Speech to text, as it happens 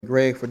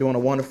Greg for doing a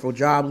wonderful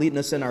job leading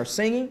us in our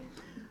singing.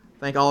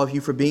 Thank all of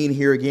you for being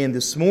here again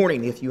this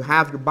morning. If you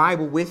have your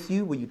Bible with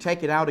you, will you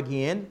take it out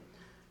again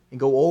and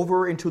go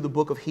over into the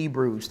book of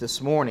Hebrews this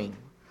morning?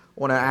 I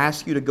want to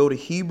ask you to go to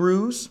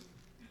Hebrews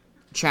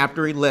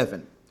chapter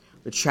 11,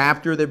 the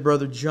chapter that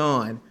Brother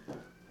John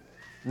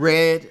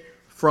read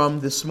from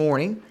this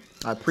morning.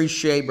 I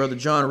appreciate Brother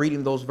John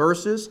reading those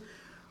verses.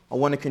 I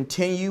want to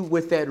continue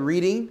with that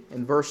reading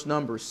in verse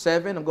number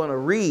 7. I'm going to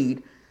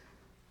read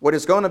what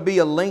is going to be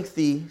a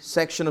lengthy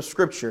section of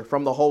Scripture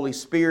from the Holy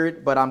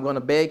Spirit, but I'm going to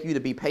beg you to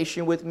be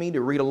patient with me, to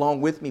read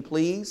along with me,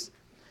 please.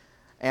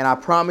 And I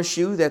promise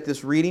you that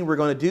this reading we're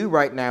going to do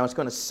right now is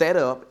going to set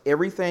up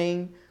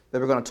everything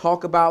that we're going to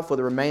talk about for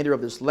the remainder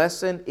of this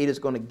lesson. It is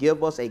going to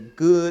give us a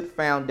good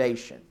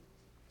foundation.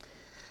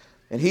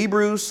 In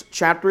Hebrews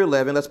chapter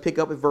 11, let's pick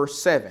up at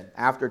verse 7.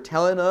 After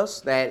telling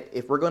us that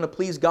if we're going to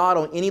please God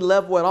on any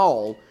level at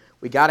all,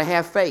 we got to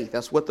have faith.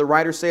 That's what the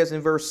writer says in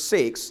verse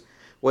 6.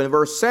 Well, in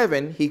verse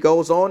 7, he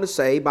goes on to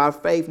say, by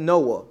faith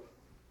Noah,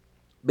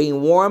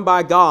 being warned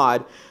by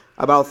God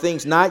about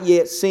things not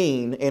yet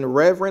seen, in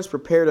reverence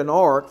prepared an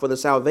ark for the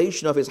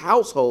salvation of his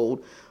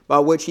household, by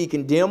which he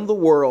condemned the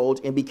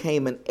world and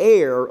became an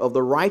heir of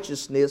the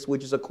righteousness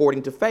which is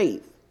according to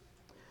faith.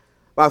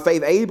 By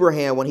faith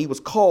Abraham, when he was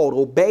called,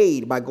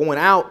 obeyed by going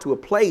out to a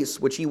place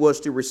which he was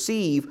to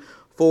receive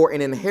for an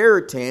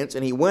inheritance,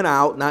 and he went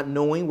out not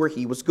knowing where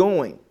he was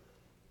going.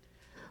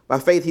 By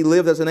faith he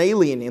lived as an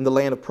alien in the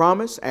land of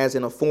promise, as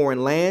in a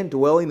foreign land,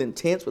 dwelling in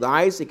tents with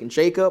Isaac and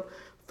Jacob,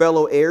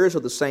 fellow heirs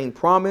of the same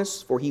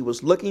promise, for he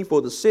was looking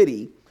for the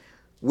city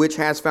which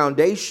has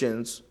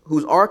foundations,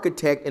 whose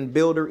architect and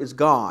builder is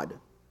God.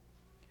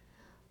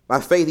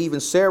 By faith even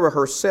Sarah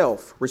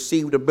herself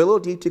received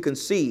ability to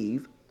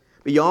conceive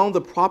beyond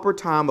the proper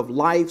time of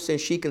life,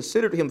 since she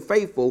considered him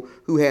faithful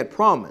who had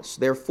promised.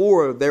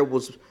 Therefore there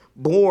was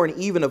born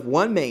even of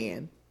one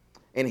man,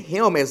 and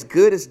him as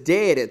good as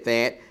dead at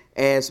that,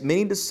 as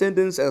many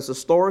descendants as the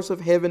stars of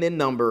heaven in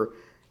number,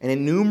 and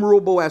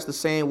innumerable as the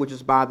sand which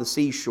is by the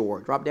seashore.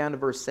 Drop down to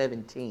verse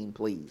 17,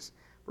 please.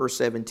 Verse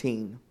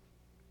 17.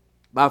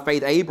 By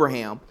faith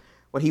Abraham,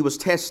 when he was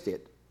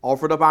tested,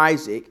 offered up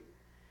Isaac,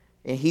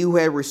 and he who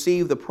had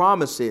received the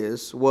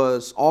promises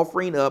was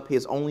offering up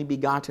his only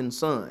begotten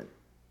son.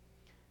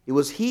 It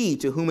was he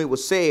to whom it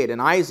was said,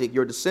 and Isaac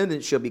your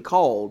descendant shall be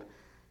called.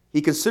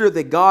 He considered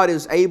that God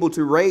is able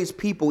to raise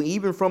people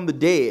even from the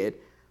dead,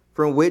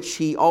 from which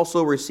he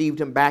also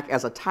received him back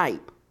as a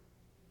type.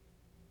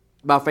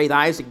 By faith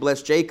Isaac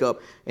blessed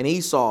Jacob and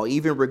Esau,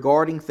 even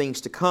regarding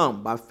things to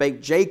come. By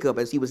faith Jacob,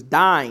 as he was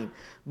dying,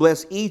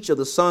 blessed each of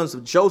the sons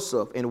of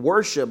Joseph, and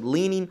worshiped,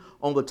 leaning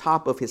on the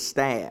top of his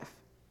staff.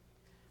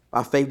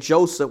 By faith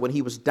Joseph, when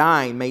he was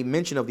dying, made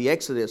mention of the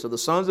exodus of the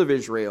sons of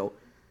Israel,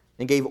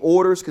 and gave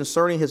orders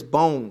concerning his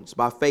bones.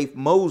 By faith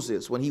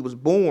Moses, when he was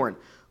born,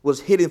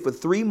 was hidden for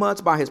 3 months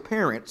by his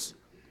parents,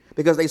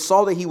 because they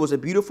saw that he was a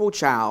beautiful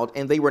child,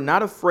 and they were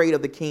not afraid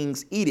of the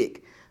king's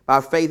edict. By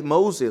faith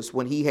Moses,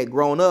 when he had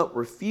grown up,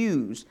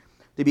 refused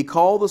to be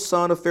called the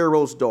son of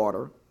Pharaoh's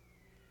daughter,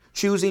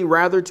 choosing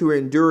rather to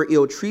endure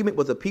ill treatment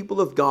with the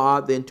people of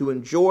God than to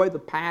enjoy the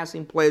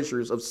passing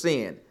pleasures of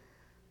sin,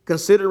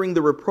 considering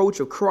the reproach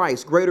of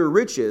Christ greater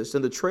riches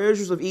than the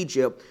treasures of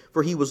Egypt,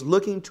 for he was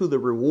looking to the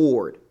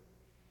reward.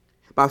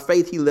 By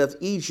faith he left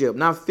Egypt,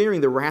 not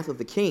fearing the wrath of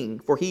the king,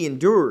 for he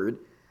endured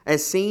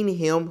as seeing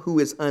him who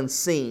is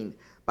unseen.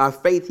 By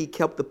faith he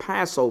kept the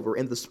Passover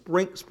and the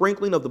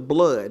sprinkling of the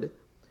blood,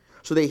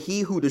 so that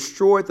he who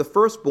destroyed the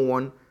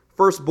firstborn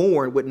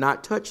would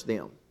not touch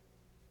them.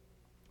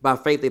 By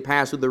faith they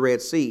passed through the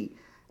Red Sea,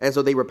 as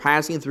though they were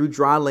passing through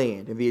dry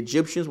land, and the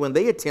Egyptians, when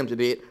they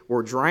attempted it,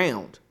 were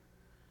drowned.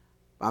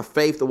 By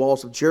faith the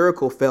walls of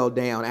Jericho fell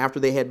down after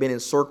they had been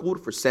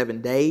encircled for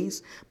 7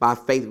 days. By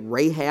faith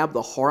Rahab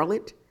the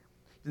harlot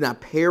did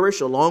not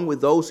perish along with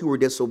those who were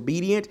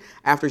disobedient,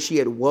 after she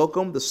had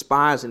welcomed the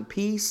spies in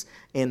peace.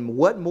 And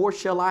what more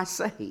shall I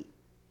say?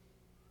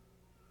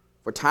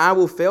 For time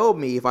will fail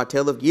me if I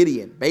tell of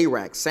Gideon,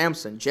 Barak,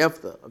 Samson,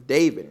 Jephthah, of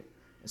David,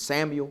 and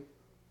Samuel,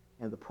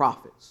 and the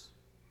prophets.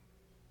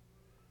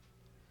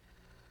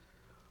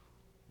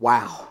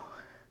 Wow.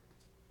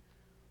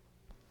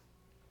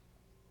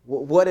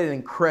 What an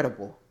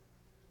incredible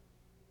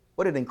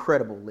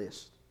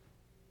list.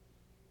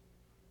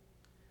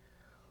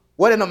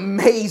 What an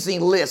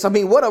amazing list. I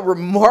mean, what a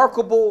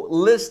remarkable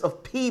list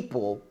of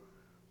people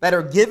that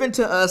are given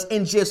to us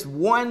in just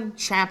one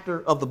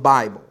chapter of the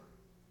Bible.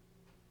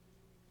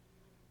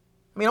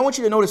 I mean, I want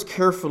you to notice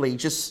carefully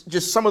just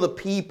some of the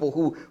people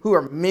who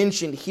are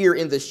mentioned here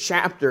in this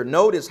chapter.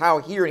 Notice how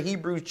here in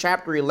Hebrews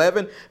chapter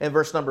 11 and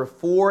verse number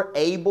 4,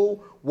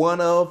 Abel,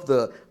 one of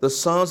the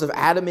sons of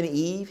Adam and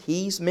Eve,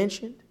 he's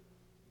mentioned.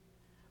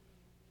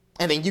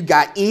 And then you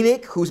got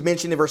Enoch, who's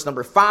mentioned in verse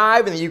number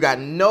 5. And then you got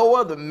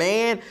Noah, the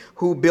man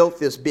who built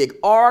this big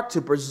ark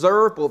to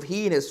preserve both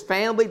he and his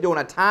family during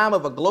a time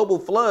of a global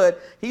flood.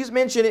 He's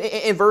mentioned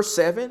in verse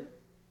 7.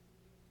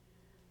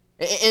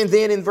 And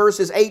then in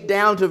verses 8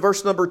 down to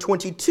verse number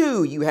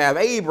 22, you have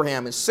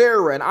Abraham and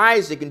Sarah and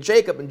Isaac and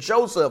Jacob and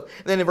Joseph.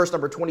 And then in verse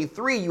number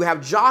 23, you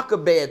have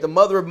Jochebed, the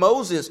mother of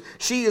Moses.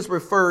 She is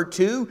referred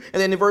to.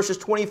 And then in verses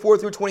 24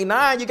 through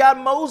 29, you got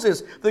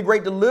Moses, the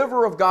great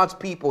deliverer of God's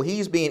people.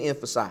 He's being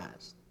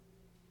emphasized.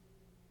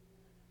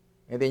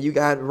 And then you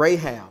got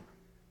Rahab,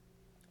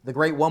 the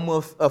great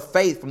woman of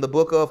faith from the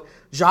book of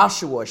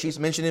Joshua. She's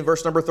mentioned in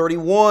verse number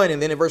 31.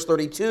 And then in verse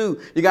 32,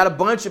 you got a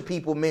bunch of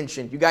people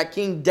mentioned. You got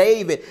King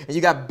David, and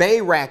you got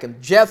Barak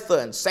and Jephthah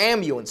and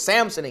Samuel and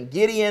Samson and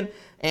Gideon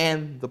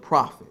and the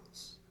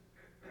prophets.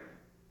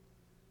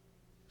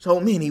 So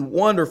many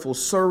wonderful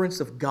servants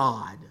of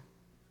God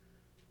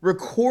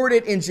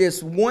recorded in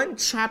just one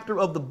chapter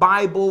of the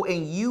Bible,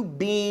 and you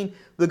being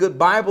the good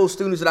Bible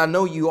students that I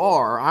know you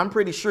are, I'm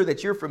pretty sure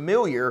that you're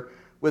familiar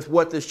with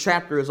what this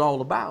chapter is all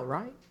about,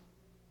 right?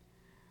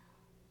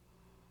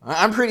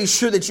 I'm pretty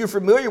sure that you're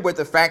familiar with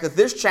the fact that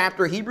this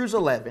chapter, Hebrews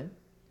 11,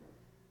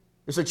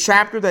 is a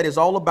chapter that is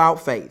all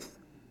about faith.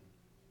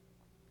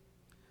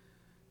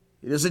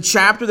 It is a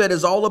chapter that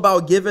is all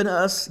about giving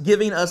us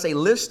a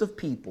list of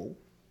people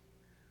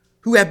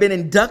who have been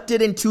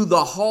inducted into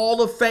the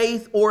hall of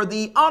faith or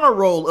the honor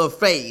roll of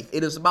faith.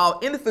 It is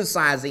about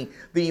emphasizing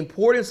the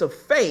importance of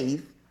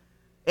faith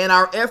and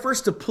our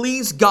efforts to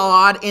please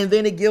God, and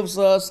then it gives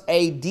us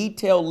a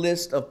detailed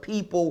list of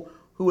people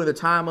who in the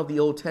time of the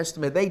Old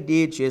Testament, they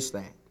did just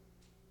that.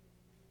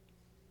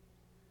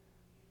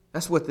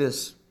 That's what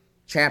this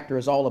chapter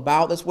is all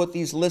about. That's what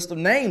these list of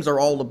names are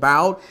all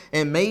about.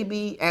 And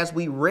maybe as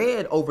we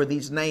read over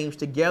these names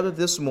together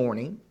this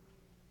morning,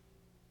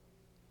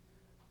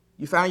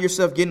 you found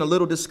yourself getting a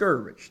little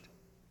discouraged.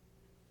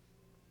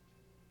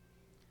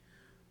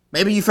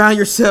 Maybe you found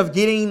yourself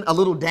getting a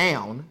little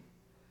down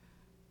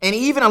and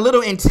even a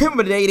little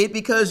intimidated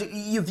because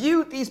you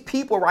viewed these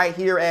people right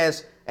here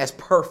as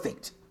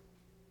perfect.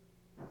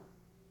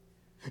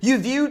 You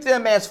viewed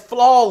them as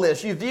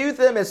flawless. You viewed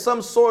them as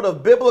some sort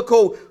of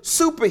biblical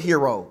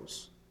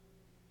superheroes.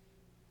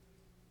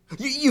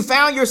 You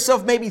found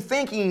yourself maybe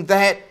thinking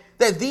that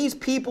these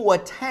people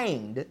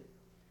attained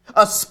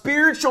a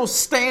spiritual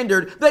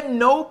standard that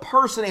no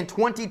person in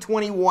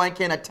 2021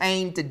 can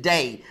attain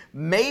today.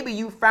 Maybe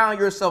you found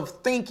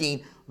yourself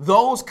thinking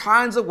those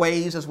kinds of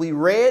ways as we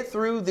read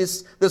through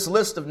this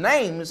list of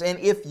names. And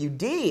if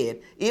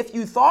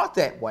you thought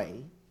that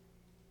way,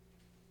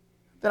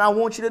 then I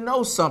want you to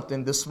know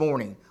something this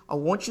morning. I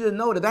want you to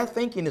know that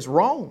thinking is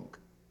wrong.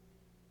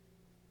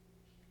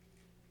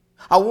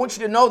 I want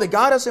you to know that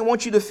God doesn't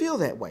want you to feel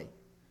that way.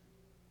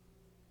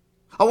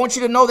 I want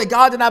you to know that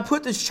God did not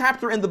put this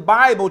chapter in the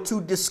Bible to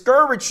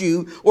discourage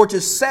you or to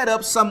set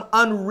up some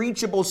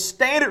unreachable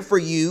standard for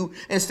you.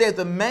 Instead,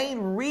 the main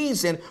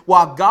reason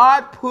why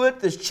God put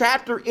this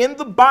chapter in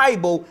the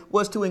Bible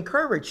was to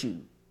encourage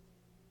you.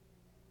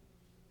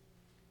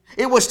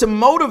 It was to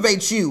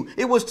motivate you.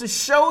 It was to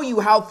show you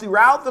how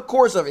throughout the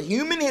course of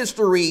human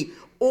history,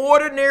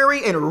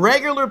 ordinary and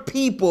regular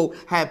people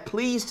had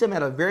pleased him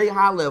at a very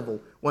high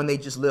level when they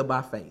just lived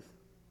by faith.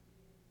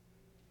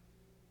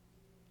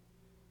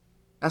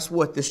 That's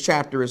what this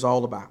chapter is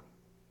all about.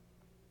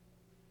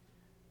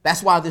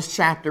 That's why this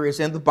chapter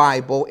is in the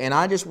Bible, and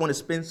I just want to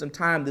spend some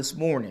time this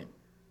morning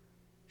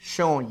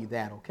showing you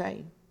that,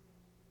 okay?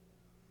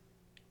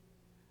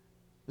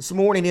 This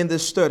morning in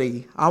this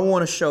study, I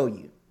want to show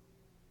you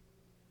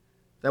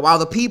that while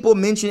the people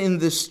mentioned in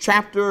this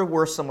chapter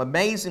were some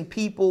amazing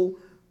people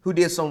who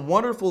did some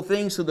wonderful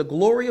things to the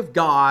glory of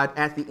God,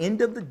 at the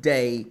end of the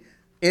day,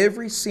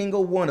 every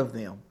single one of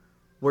them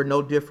were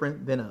no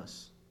different than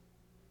us.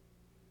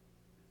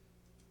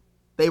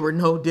 They were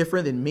no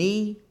different than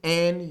me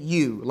and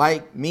you.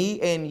 Like me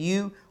and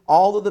you,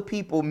 all of the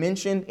people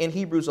mentioned in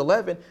Hebrews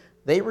 11,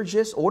 they were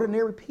just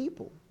ordinary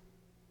people.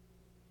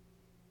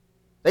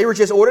 They were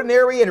just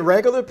ordinary and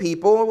regular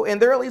people,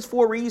 and there are at least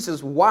 4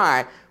 reasons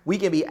why we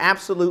can be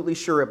absolutely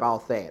sure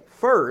about that.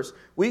 First,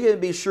 we can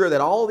be sure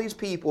that all these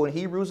people in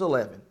Hebrews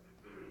 11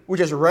 were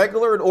just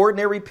regular and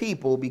ordinary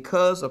people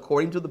because,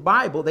 according to the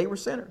Bible, they were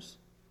sinners.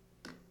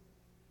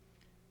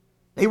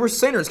 They were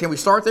sinners. Can we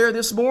start there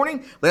this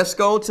morning? Let's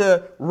go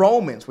to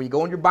Romans. Will you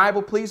go in your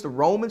Bible, please, to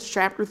Romans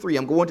chapter 3.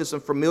 I'm going to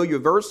some familiar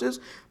verses,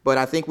 but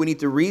I think we need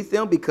to read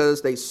them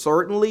because they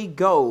certainly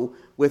go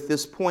with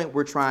this point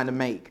we're trying to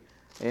make.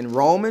 In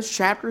Romans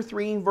chapter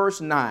 3 and verse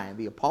 9,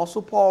 the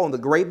Apostle Paul in the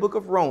great book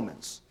of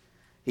Romans,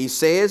 he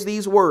says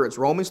these words,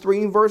 Romans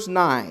 3 and verse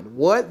 9,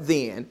 "What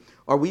then?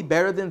 Are we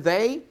better than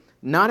they?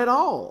 Not at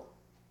all.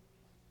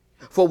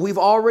 For we've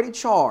already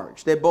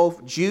charged that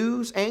both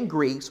Jews and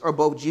Greeks, or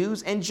both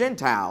Jews and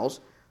Gentiles,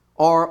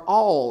 are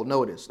all,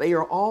 notice, they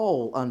are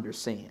all under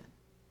sin."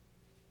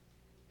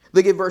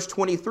 Look at verse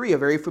 23, a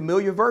very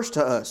familiar verse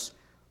to us.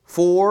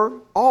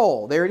 "For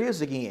all," there it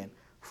is again,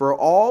 "for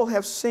all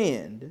have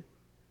sinned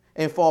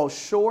and fall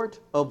short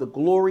of the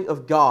glory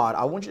of God."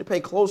 I want you to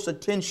pay close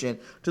attention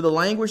to the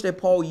language that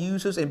Paul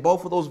uses in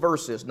both of those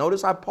verses.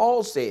 Notice how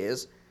Paul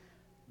says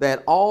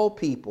that all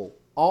people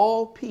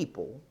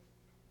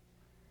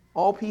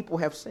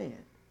have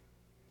sinned.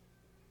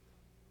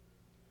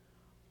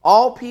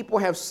 All people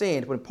have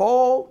sinned. When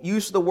Paul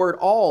uses the word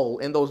all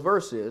in those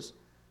verses,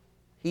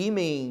 he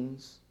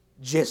means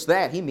just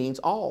that. He means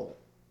all.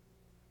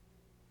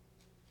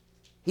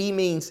 He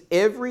means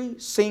every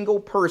single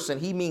person.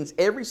 He means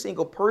every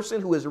single person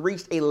who has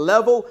reached a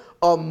level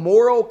of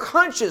moral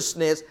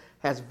consciousness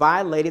has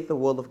violated the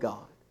will of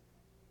God.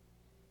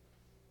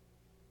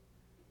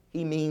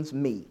 He means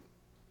me.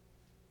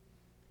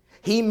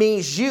 He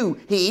means you.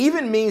 He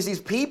even means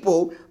these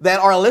people that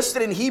are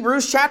listed in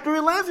Hebrews chapter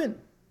 11.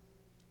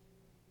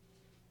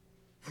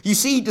 You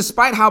see,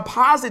 despite how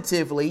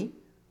positively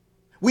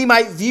we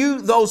might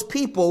view those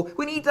people,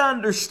 we need to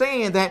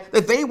understand that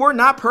they were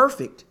not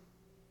perfect.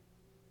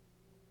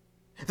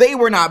 They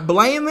were not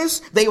blameless.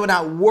 They were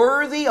not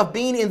worthy of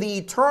being in the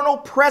eternal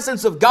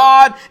presence of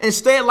God.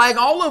 Instead, like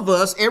all of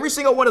us, every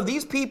single one of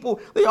these people,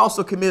 they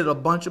also committed a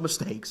bunch of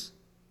mistakes.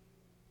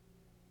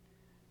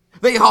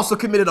 They also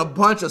committed a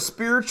bunch of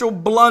spiritual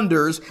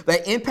blunders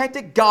that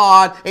impacted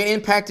God and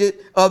impacted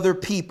other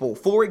people.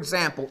 For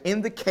example,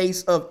 in the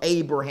case of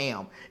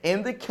Abraham,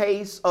 in the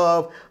case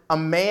of a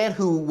man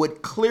who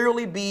would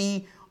clearly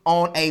be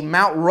on a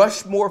Mount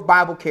Rushmore of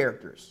Bible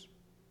characters.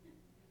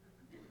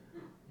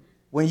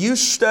 When you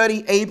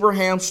study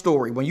Abraham's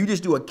story, when you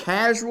just do a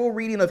casual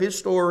reading of his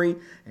story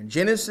in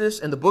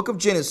Genesis and the book of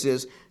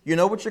Genesis, you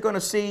know what you're going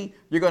to see?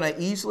 You're going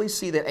to easily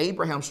see that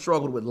Abraham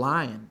struggled with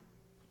lying.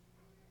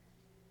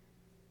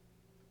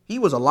 He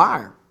was a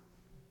liar.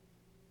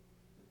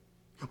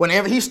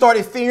 Whenever he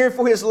started fearing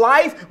for his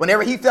life,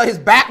 whenever he felt his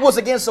back was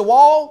against the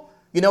wall,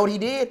 you know what he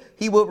did?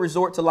 He would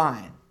resort to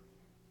lying.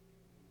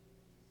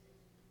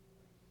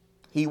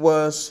 He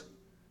was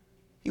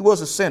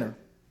a sinner.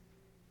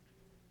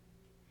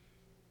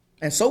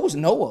 And so was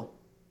Noah.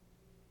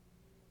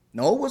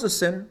 Noah was a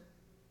sinner.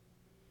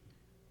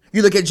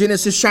 You look at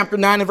Genesis chapter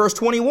 9 and verse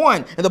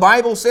 21, and the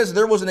Bible says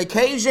there was an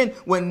occasion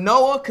when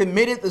Noah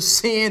committed the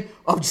sin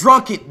of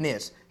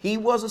drunkenness. He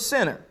was a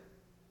sinner.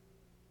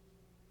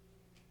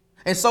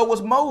 And so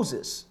was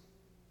Moses.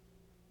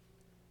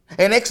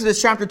 In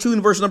Exodus chapter 2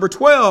 and verse number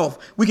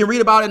 12, we can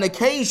read about an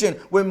occasion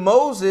when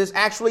Moses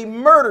actually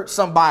murdered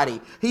somebody.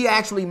 He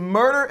actually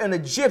murdered an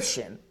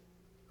Egyptian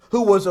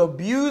who was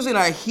abusing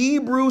a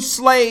Hebrew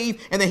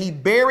slave, and then he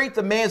buried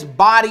the man's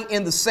body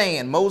in the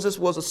sand. Moses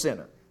was a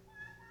sinner.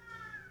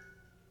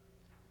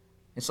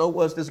 And so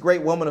was this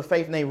great woman of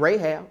faith named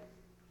Rahab.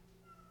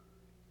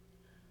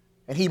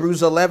 In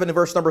Hebrews 11 and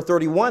verse number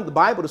 31, the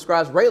Bible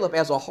describes Rahab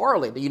as a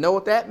harlot. Do you know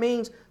what that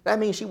means? That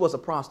means she was a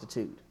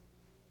prostitute.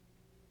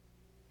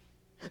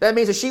 That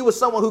means that she was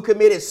someone who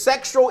committed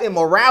sexual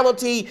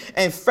immorality.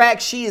 In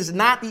fact, she is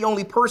not the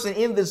only person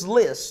in this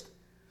list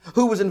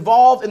who was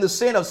involved in the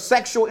sin of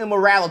sexual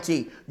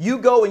immorality. You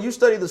go and you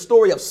study the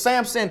story of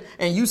Samson,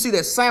 and you see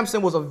that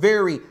Samson was a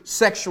very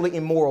sexually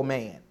immoral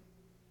man.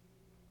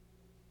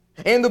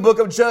 In the book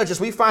of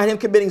Judges, we find him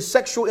committing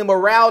sexual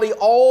immorality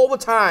all the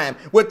time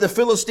with the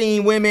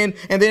Philistine women.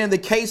 And then in the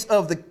case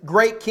of the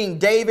great King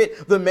David,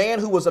 the man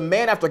who was a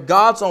man after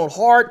God's own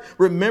heart,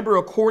 remember,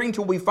 according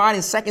to what we find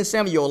in 2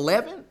 Samuel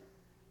 11,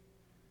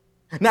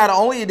 not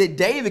only did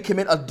David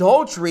commit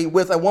adultery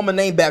with a woman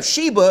named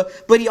Bathsheba,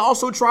 but he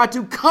also tried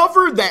to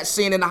cover that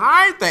sin and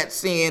hide that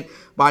sin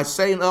by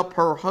setting up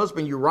her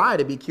husband Uriah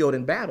to be killed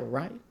in battle,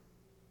 right?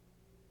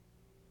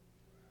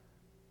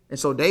 And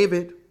so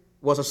David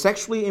was a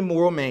sexually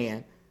immoral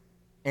man,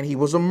 and he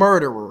was a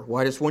murderer.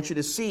 What I just want you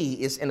to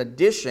see is, in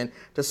addition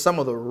to some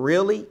of the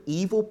really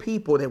evil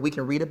people that we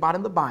can read about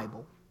in the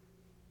Bible,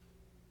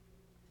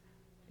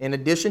 in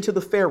addition to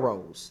the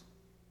Pharaohs,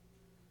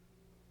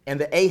 and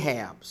the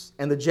Ahabs,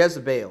 and the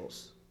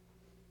Jezebels,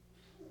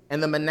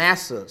 and the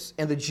Manassehs,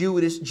 and the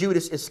Judas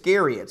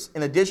Iscariots,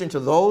 in addition to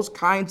those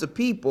kinds of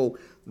people,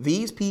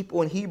 these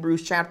people in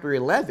Hebrews chapter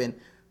 11,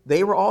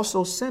 they were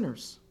also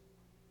sinners.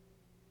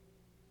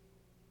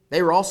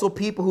 They were also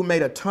people who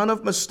made a ton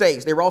of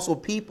mistakes. They were also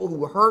people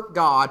who hurt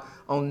God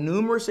on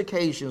numerous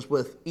occasions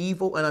with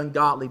evil and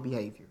ungodly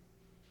behavior.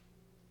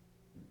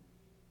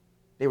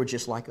 They were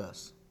just like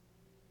us.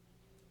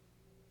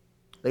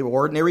 They were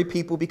ordinary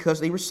people because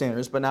they were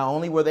sinners, but not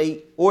only were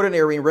they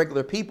ordinary and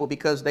regular people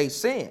because they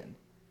sinned.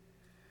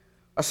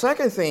 A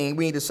second thing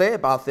we need to say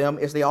about them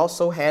is they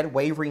also had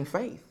wavering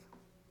faith.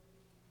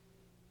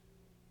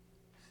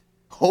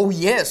 Oh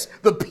yes,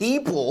 the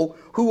people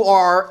who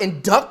are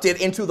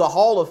inducted into the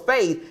hall of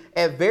faith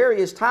at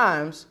various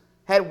times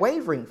had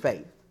wavering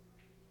faith.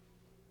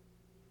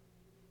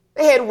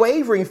 They had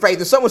wavering faith.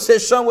 And someone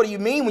says, Sean, what do you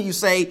mean when you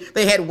say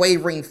they had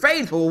wavering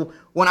faith? Well,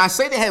 when I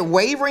say they had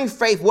wavering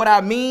faith, what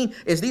I mean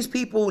is these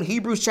people in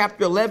Hebrews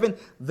chapter 11,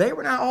 they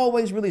were not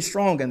always really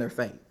strong in their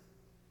faith.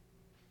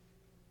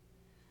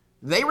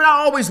 They were not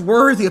always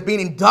worthy of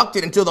being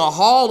inducted into the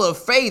hall of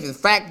faith. In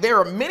fact, there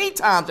are many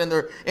times in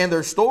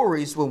their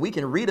stories when we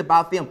can read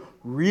about them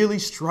really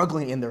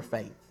struggling in their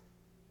faith.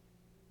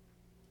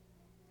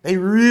 They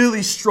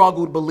really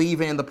struggled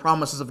believing in the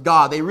promises of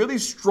God. They really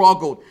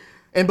struggled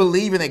in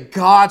believing that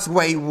God's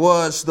way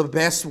was the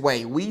best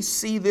way. We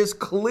see this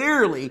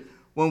clearly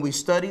when we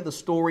study the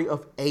story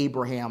of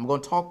Abraham. I'm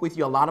going to talk with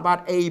you a lot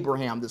about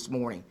Abraham this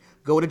morning.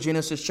 Go to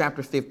Genesis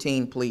chapter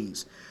 15,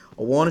 please.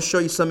 I want to show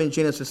you something in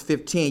Genesis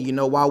 15. You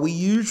know, while we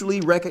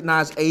usually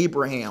recognize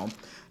Abraham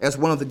as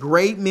one of the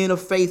great men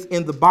of faith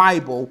in the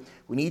Bible,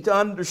 we need to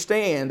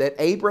understand that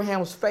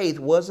Abraham's faith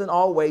wasn't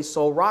always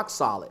so rock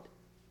solid.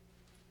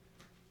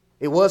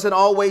 It wasn't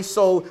always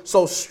so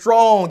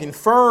strong and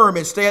firm.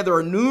 Instead, there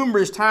are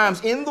numerous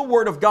times in the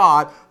Word of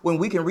God when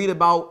we can read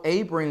about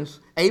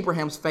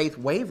Abraham's faith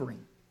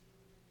wavering.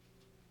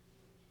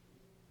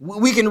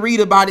 We can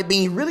read about it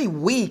being really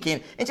weak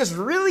and just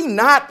really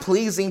not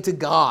pleasing to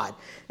God.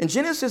 In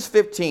Genesis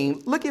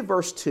 15, look at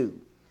verse 2.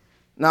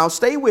 Now,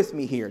 stay with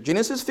me here.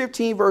 Genesis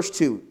 15, verse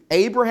 2.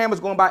 Abraham is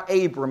going by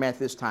Abram at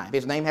this time.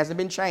 His name hasn't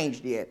been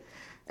changed yet.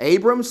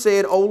 Abram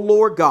said, O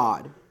Lord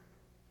God,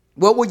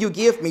 what will you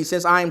give me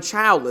since I am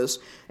childless,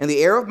 and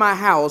the heir of my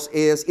house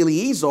is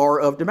Eliezer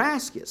of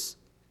Damascus?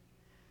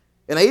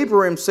 And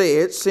Abraham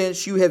said,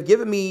 since you have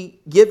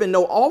given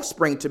no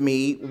offspring to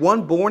me,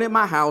 one born in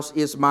my house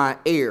is my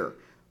heir.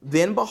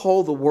 Then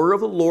behold, the word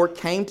of the Lord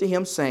came to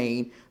him,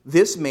 saying,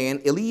 this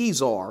man,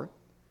 Eliezer,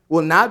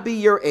 will not be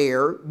your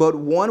heir, but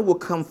one will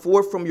come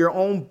forth from your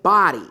own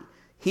body.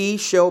 He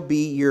shall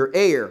be your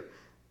heir.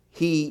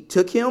 He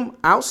took him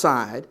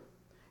outside,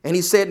 and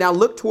he said, now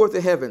look toward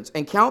the heavens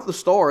and count the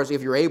stars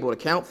if you're able to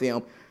count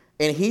them.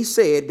 And he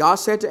said, God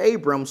said to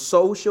Abram,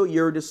 so shall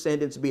your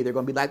descendants be. They're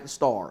going to be like the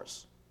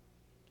stars.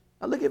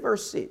 Now look at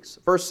verse 6.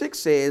 Verse 6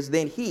 says,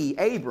 then he,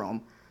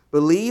 Abram,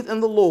 believed in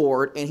the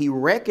Lord, and he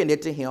reckoned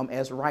it to him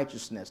as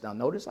righteousness. Now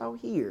notice how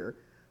here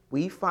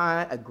we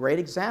find a great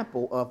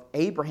example of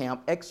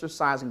Abraham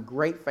exercising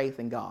great faith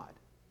in God.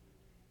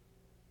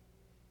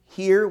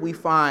 Here we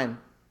find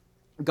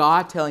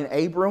God telling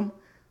Abram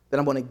that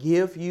I'm going to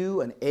give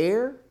you an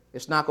heir.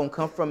 It's not going to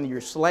come from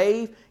your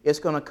slave. It's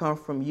going to come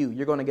from you.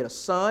 You're going to get a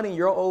son in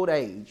your old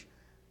age.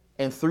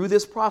 And through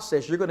this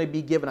process, you're going to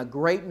be given a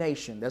great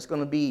nation that's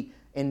going to be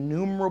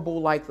innumerable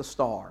like the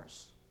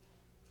stars.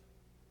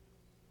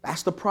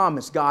 That's the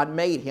promise God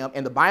made him.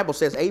 And the Bible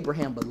says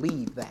Abraham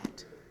believed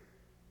that.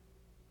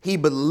 He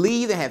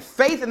believed and had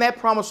faith in that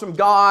promise from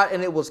God,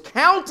 and it was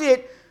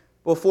counted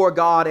before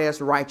God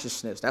as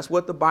righteousness. That's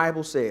what the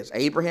Bible says.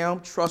 Abraham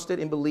trusted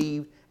and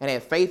believed and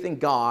had faith in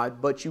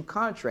God, but you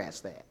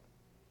contrast that.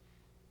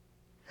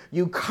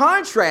 You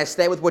contrast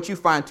that with what you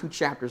find 2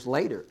 chapters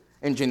later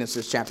in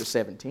Genesis chapter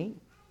 17.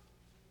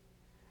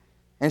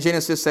 In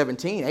Genesis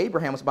 17,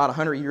 Abraham was about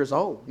 100 years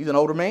old. He's an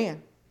older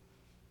man.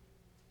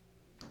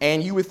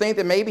 And you would think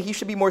that maybe he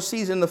should be more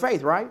seasoned in the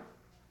faith, right?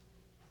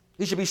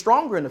 He should be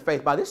stronger in the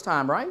faith by this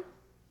time, right?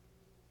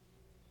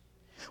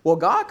 Well,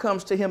 God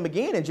comes to him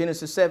again in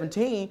Genesis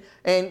 17,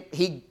 and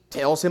he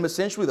tells him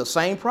essentially the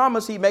same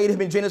promise he made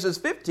him in Genesis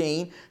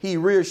 15. He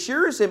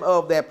reassures him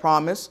of that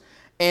promise.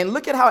 And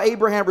look at how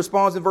Abraham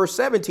responds in verse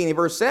 17. In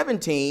verse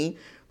 17,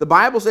 the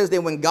Bible says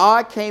that when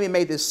God came and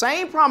made the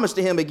same promise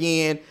to him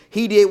again,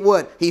 he did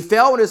what? He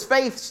fell on his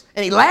face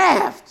and he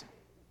laughed.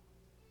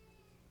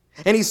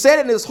 And he said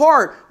in his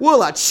heart,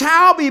 will a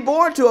child be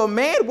born to a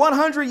man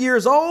 100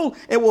 years old?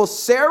 And will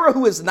Sarah,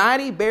 who is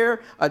 90,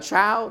 bear a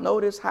child?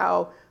 Notice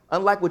how,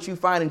 unlike what you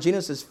find in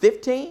Genesis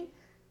 15,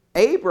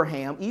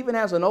 Abraham, even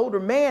as an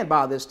older man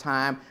by this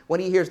time, when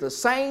he hears the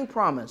same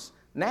promise,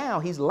 now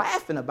he's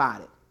laughing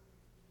about it.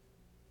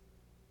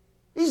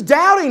 He's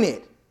doubting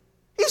it.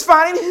 He's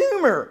finding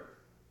humor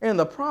in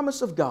the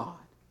promise of God.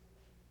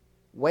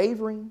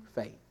 Wavering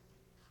faith.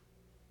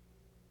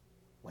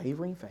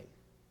 Wavering faith.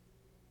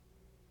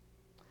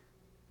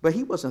 But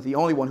he wasn't the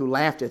only one who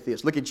laughed at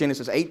this. Look at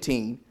Genesis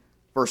 18,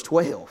 verse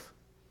 12.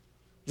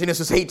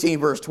 Genesis 18,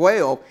 verse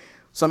 12.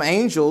 Some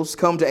angels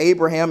come to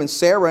Abraham and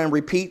Sarah and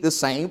repeat the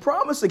same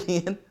promise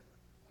again.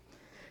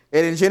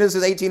 And in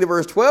Genesis 18,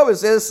 verse 12, it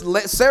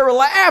says, Sarah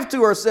laughed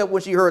to herself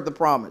when she heard the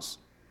promise,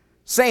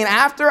 saying,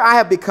 after I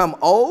have become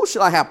old,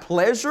 shall I have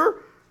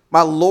pleasure,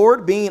 my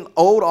Lord being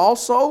old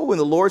also? When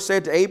the Lord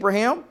said to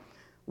Abraham,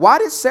 why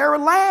did Sarah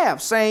laugh,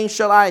 saying,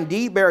 shall I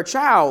indeed bear a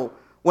child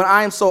when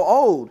I am so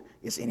old?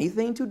 Is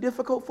anything too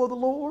difficult for the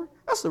Lord?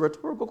 That's a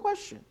rhetorical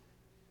question.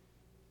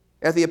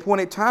 At the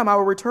appointed time, I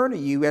will return to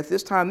you at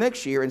this time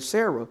next year, and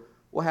Sarah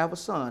will have a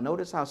son.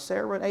 Notice how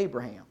Sarah and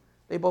Abraham,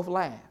 they both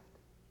laughed.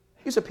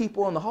 These are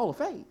people in the Hall of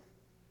Faith.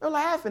 They're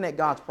laughing at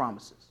God's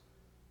promises.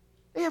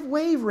 They have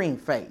wavering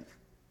faith.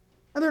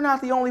 And they're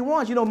not the only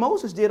ones. You know,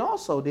 Moses did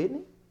also, didn't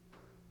he?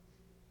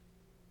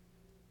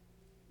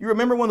 You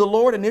remember when the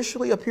Lord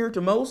initially appeared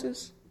to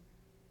Moses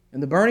in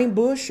the burning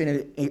bush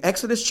in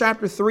Exodus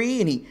chapter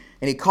 3,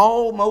 and he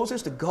called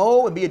Moses to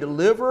go and be a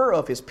deliverer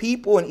of his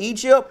people in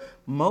Egypt?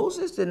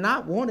 Moses did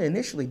not want to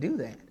initially do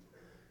that.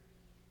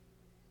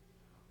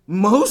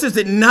 Moses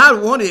did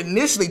not want to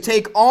initially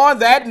take on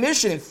that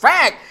mission. In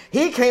fact,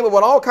 he came up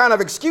with all kinds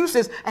of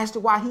excuses as to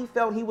why he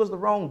felt he was the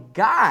wrong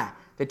guy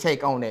to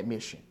take on that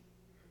mission.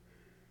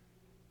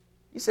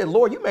 He said,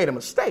 Lord, you made a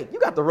mistake. You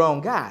got the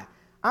wrong guy.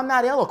 I'm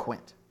not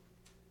eloquent.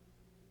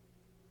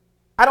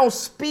 I don't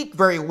speak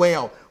very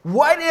well.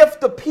 What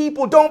if the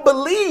people don't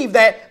believe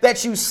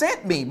that you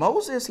sent me?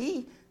 Moses,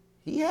 he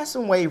has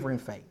some wavering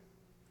faith.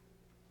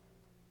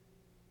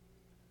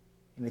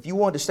 And if you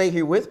want to stay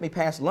here with me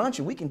past lunch,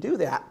 and we can do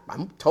that,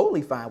 I'm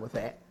totally fine with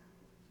that.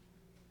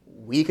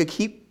 We could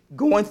keep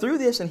going through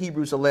this in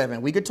Hebrews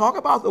 11. We could talk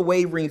about the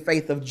wavering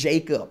faith of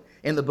Jacob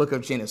in the book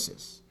of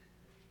Genesis.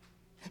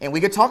 And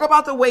we could talk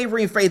about the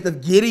wavering faith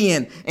of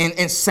Gideon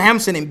and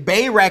Samson and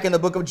Barak in the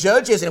book of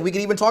Judges. And we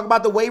could even talk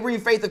about the wavering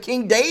faith of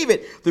King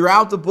David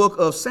throughout the book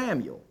of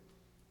Samuel.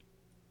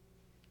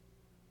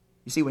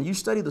 You see, when you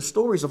study the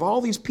stories of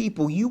all these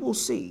people, you will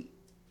see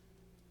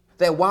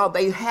that while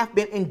they have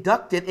been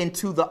inducted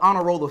into the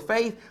honor roll of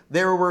faith,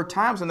 there were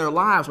times in their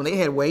lives when they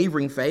had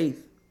wavering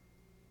faith,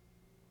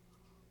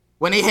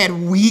 when they had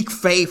weak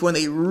faith, when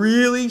they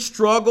really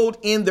struggled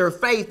in their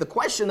faith. The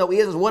question, though,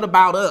 is what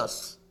about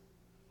us?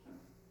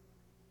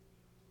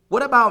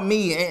 What about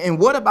me? And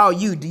what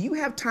about you? Do you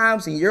have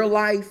times in your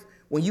life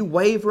when you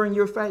waver in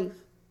your faith?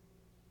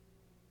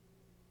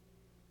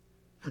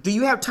 Do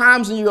you have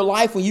times in your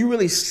life when you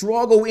really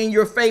struggle in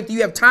your faith? Do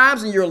you have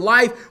times in your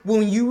life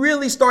when you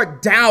really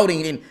start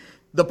doubting and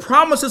the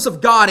promises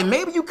of God, and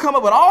maybe you come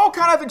up with all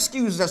kinds of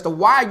excuses as to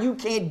why you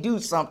can't do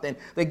something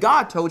that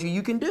God told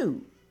you can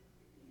do?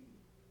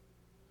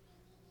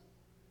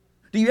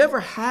 Do you ever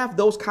have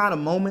those kind of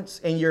moments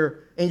in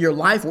your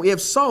life? Well, if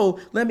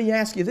so, let me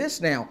ask you this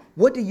now.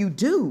 What do you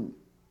do?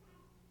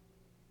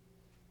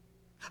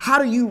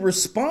 How do you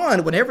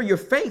respond whenever your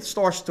faith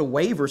starts to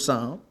waver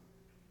some?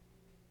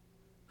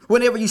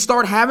 Whenever you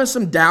start having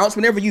some doubts,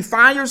 whenever you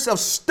find yourself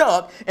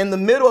stuck in the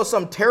middle of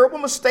some terrible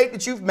mistake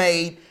that you've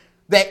made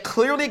that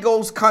clearly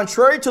goes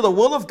contrary to the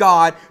will of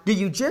God, do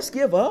you just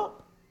give up?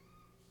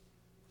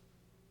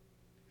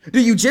 Do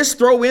you just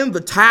throw in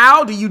the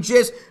towel? Do you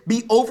just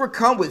be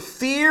overcome with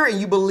fear and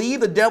you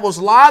believe the devil's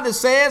lie that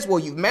says, well,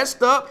 you've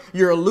messed up,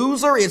 you're a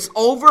loser, it's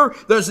over,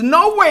 there's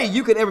no way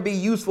you could ever be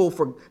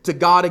useful to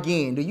God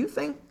again? Do you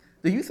think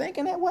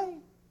in that way?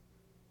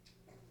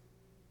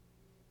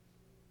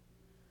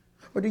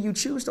 Or do you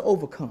choose to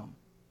overcome?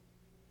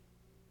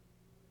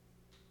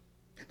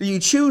 Do you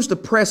choose to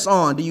press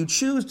on? Do you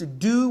choose to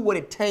do what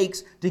it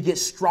takes to get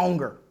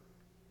stronger?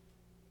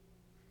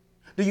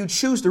 Do you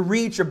choose to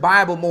read your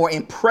Bible more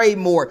and pray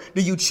more?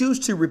 Do you choose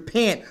to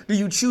repent? Do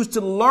you choose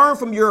to learn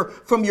from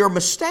your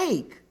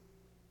mistake?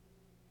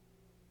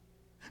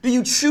 Do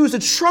you choose to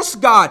trust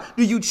God?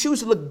 Do you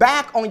choose to look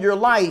back on your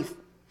life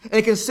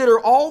and consider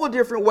all the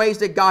different ways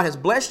that God has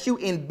blessed you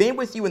and been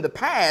with you in the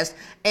past,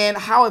 and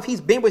how if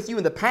he's been with you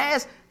in the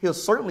past, he'll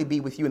certainly be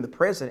with you in the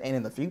present and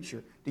in the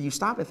future? Do you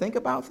stop and think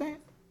about that?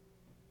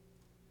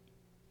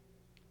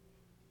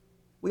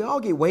 We all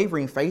get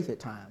wavering faith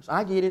at times.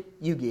 I get it.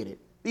 You get it.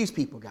 These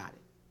people got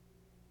it.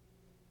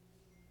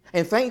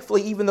 And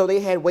thankfully, even though they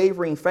had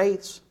wavering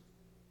faiths,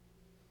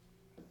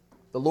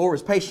 the Lord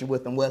was patient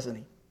with them, wasn't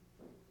he?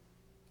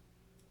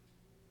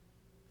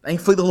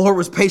 Thankfully, the Lord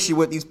was patient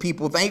with these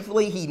people.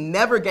 Thankfully, he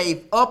never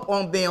gave up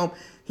on them.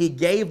 He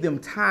gave them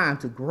time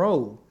to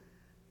grow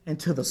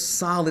into the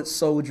solid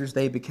soldiers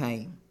they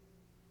became.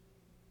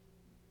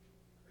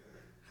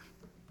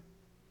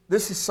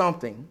 This is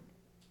something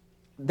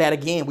that,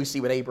 again, we see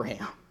with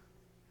Abraham.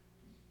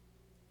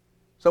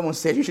 Someone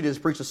said you should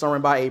just preach a sermon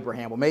about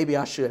Abraham. Well, maybe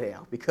I should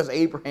have, because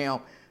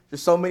Abraham,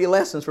 there's so many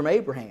lessons from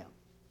Abraham.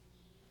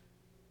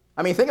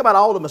 I mean, think about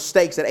all the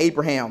mistakes that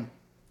Abraham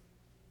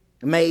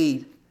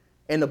made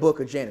in the book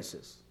of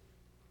Genesis.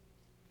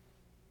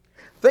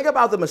 Think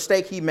about the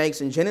mistake he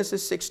makes in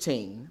Genesis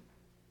 16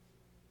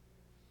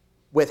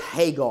 with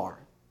Hagar,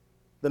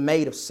 the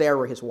maid of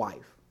Sarah, his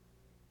wife.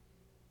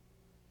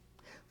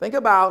 Think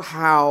about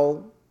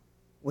how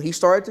when he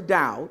started to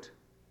doubt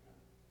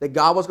that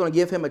God was going to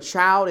give him a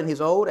child in his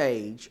old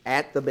age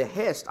at the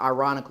behest,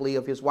 ironically,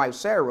 of his wife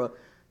Sarah,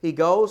 he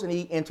goes and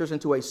he enters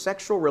into a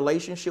sexual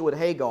relationship with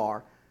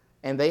Hagar,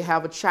 and they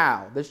have a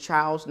child. This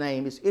child's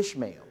name is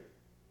Ishmael.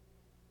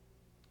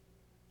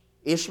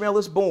 Ishmael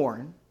is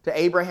born to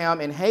Abraham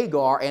and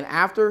Hagar, and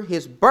after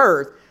his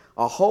birth,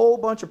 a whole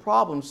bunch of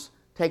problems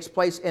takes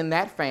place in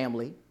that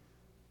family.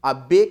 A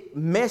big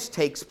mess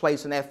takes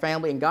place in that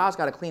family, and God's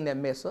got to clean that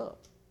mess up.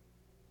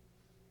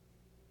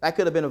 That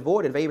could have been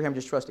avoided if Abraham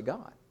just trusted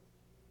God.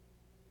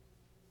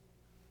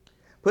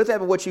 Put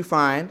that with what you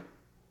find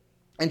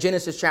in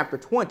Genesis chapter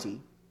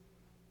 20,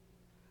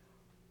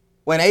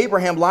 when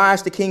Abraham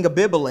lies to King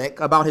Abimelech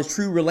about his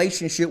true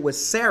relationship with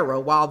Sarah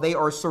while they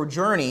are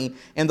sojourning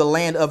in the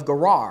land of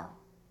Gerar.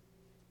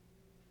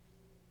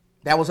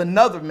 That was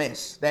another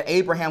mess that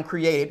Abraham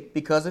created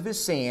because of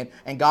his sin,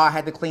 and God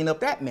had to clean up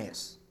that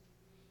mess.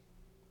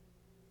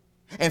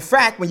 In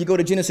fact, when you go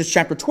to Genesis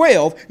chapter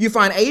 12, you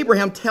find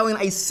Abraham telling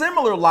a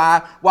similar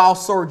lie while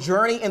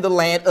sojourning in the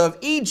land of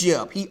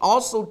Egypt. He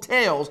also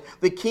tells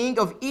the king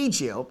of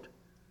Egypt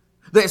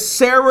that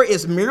Sarah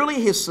is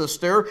merely his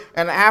sister,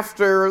 and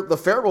after the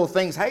Pharaoh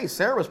thinks, hey,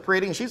 Sarah's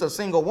pretty and she's a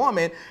single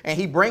woman, and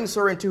he brings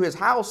her into his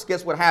house,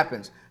 guess what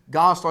happens?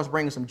 God starts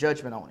bringing some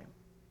judgment on him.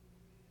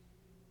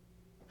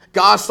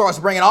 God starts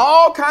bringing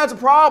all kinds of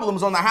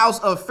problems on the house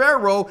of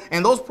Pharaoh,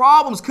 and those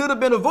problems could have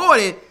been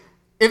avoided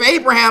if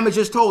Abraham had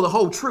just told the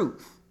whole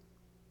truth.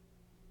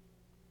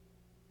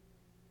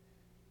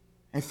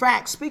 In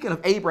fact, speaking of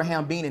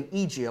Abraham being in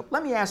Egypt,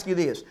 let me ask you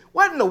this.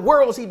 What in the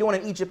world is he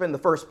doing in Egypt in the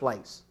first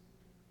place?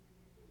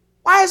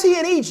 Why is he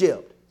in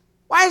Egypt?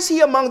 Why is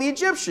he among the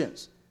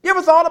Egyptians? You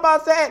ever thought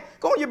about that?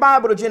 Go in your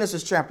Bible to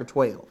Genesis chapter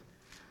 12.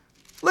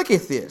 Look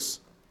at this.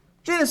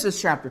 Genesis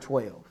chapter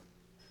 12.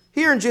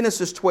 Here in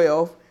Genesis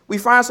 12, we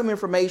find some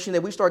information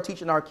that we start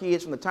teaching our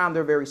kids from the time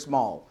they're very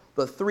small.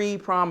 The 3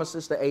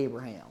 promises to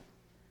Abraham.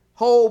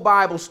 Whole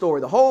Bible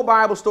story. The whole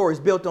Bible story is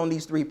built on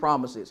these 3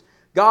 promises.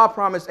 God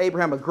promised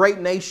Abraham a great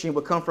nation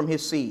would come from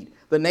his seed,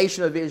 the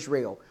nation of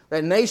Israel.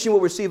 That nation will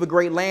receive a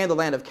great land, the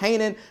land of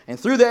Canaan. And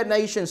through that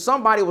nation,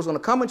 somebody was going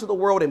to come into the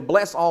world and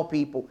bless all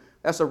people.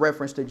 That's a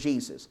reference to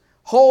Jesus.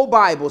 Whole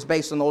Bible is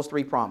based on those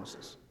 3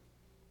 promises.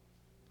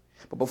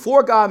 But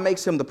before God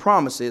makes him the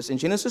promises, in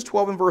Genesis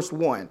 12 and verse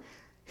 1,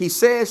 he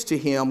says to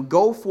him,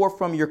 go forth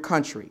from your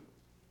country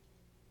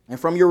and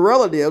from your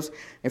relatives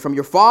and from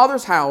your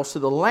father's house to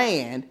the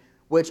land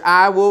which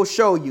I will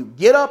show you.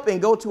 Get up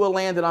and go to a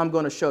land that I'm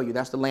going to show you.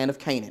 That's the land of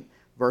Canaan.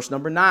 Verse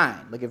number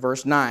 9. Look at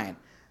verse 9.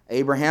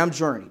 Abraham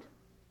journeyed.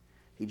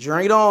 He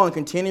journeyed on,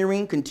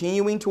 continuing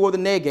toward the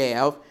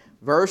Negev.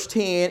 Verse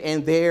 10,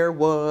 and there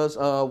was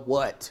a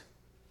what?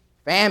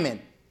 Famine.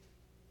 There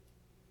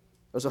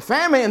was a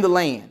famine in the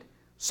land.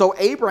 So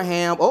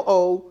Abraham,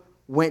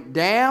 went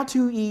down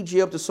to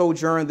Egypt to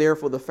sojourn there,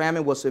 for the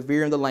famine was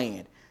severe in the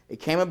land. It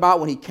came about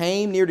when he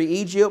came near to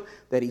Egypt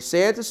that he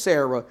said to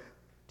Sarah,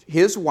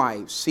 his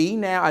wife, see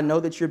now, I know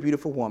that you're a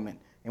beautiful woman.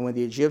 And when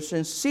the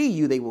Egyptians see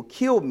you, they will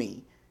kill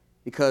me,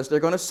 because they're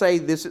going to say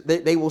this.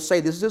 They will say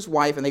this is his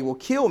wife, and they will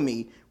kill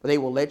me, but they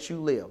will let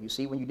you live. You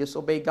see, when you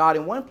disobey God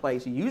in one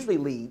place, it usually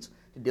leads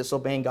to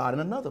disobeying God in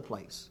another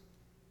place.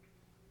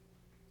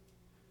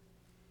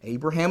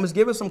 Abraham is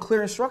given some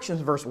clear instructions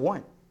in verse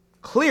 1.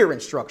 Clear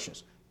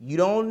instructions. You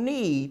don't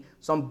need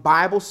some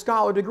Bible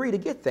scholar degree to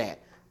get that.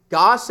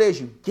 God says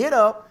you get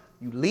up,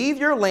 you leave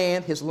your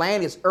land. His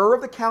land is Ur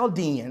of the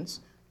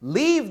Chaldeans.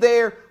 Leave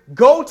there,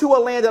 go to a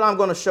land that I'm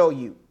going to show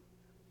you.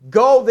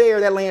 Go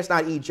there. That land's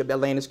not Egypt. That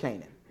land is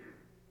Canaan.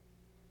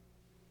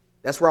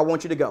 That's where I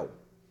want you to go.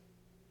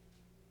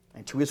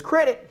 And to his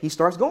credit, he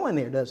starts going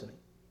there, doesn't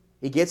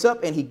he? He gets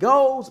up and he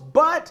goes,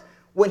 but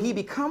when he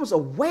becomes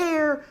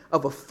aware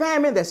of a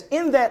famine that's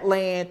in that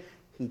land,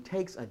 he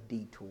takes a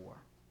detour.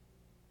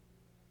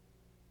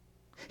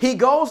 He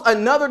goes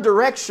another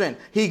direction.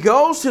 He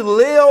goes to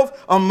live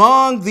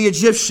among the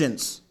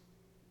Egyptians.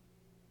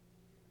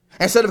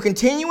 Instead of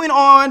continuing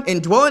on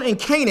and dwelling in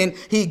Canaan,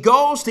 he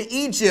goes to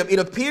Egypt. It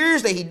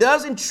appears that he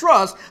doesn't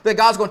trust that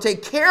God's going to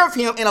take care of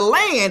him in a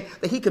land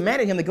that he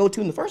commanded him to go to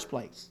in the first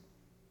place.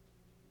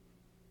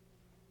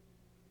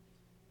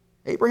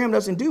 Abraham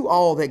doesn't do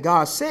all that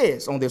God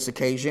says on this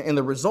occasion, and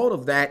the result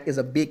of that is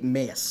a big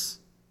mess.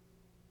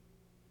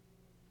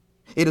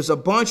 It is a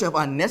bunch of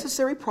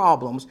unnecessary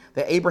problems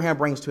that Abraham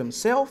brings to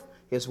himself,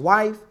 his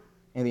wife,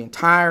 and the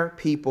entire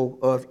people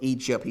of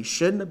Egypt. He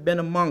shouldn't have been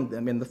among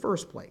them in the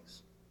first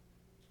place.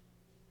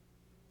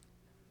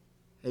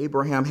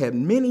 Abraham had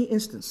many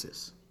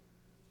instances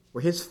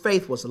where his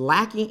faith was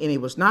lacking and he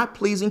was not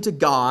pleasing to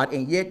God,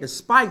 and yet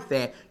despite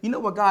that, you know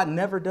what God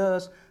never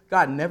does?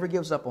 God never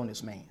gives up on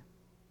this man.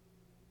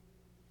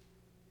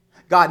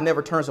 God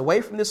never turns away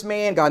from this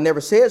man. God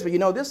never says, but you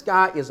know, this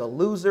guy is a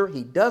loser.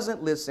 He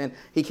doesn't listen.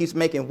 He keeps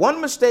making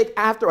one mistake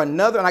after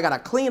another, and I got to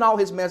clean all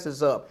his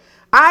messes up.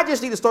 I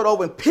just need to start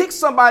over and pick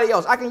somebody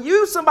else. I can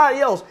use somebody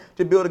else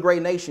to build a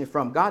great nation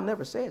from. God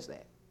never says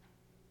that.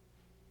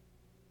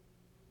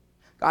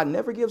 God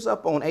never gives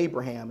up on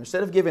Abraham.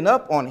 Instead of giving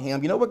up on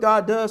him, you know what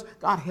God does?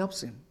 God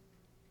helps him.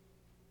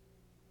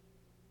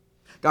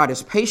 God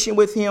is patient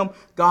with him.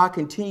 God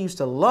continues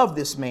to love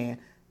this man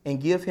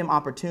and give him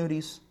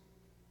opportunities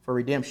for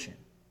redemption.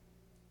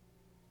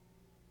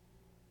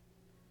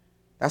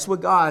 That's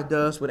what God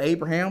does with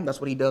Abraham.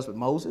 That's what he does with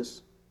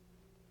Moses.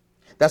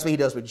 That's what he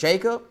does with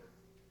Jacob,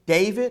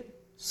 David,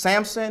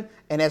 Samson.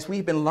 And as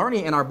we've been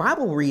learning in our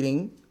Bible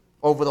reading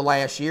over the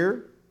last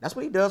year, that's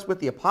what he does with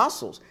the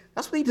apostles.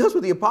 That's what he does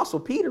with the apostle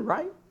Peter,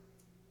 right?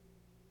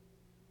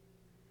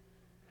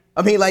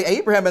 I mean, like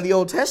Abraham in the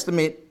Old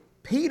Testament,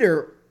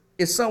 Peter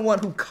is someone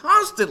who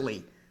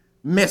constantly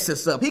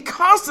messes up. He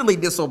constantly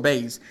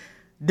disobeys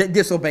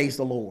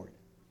the Lord.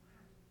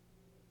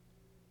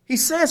 He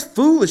says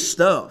foolish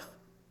stuff.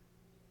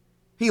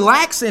 He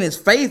lacks in his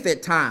faith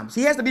at times.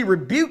 He has to be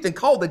rebuked and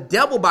called the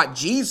devil by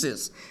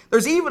Jesus.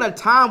 There's even a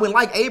time when,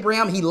 like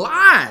Abraham, he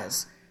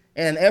lies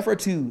in an effort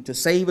to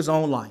save his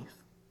own life.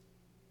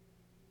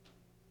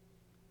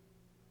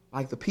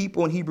 Like the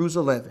people in Hebrews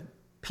 11,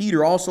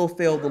 Peter also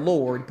failed the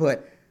Lord,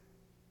 but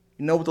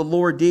you know what the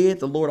Lord did?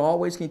 The Lord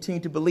always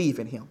continued to believe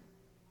in him.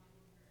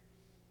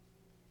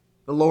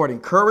 The Lord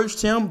encouraged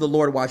him. The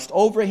Lord watched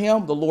over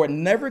him. The Lord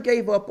never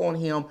gave up on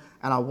him.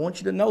 And I want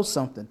you to know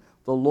something.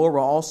 The Lord will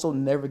also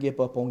never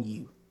give up on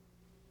you.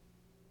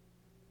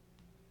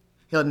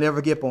 He'll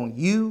never give up on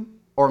you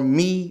or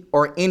me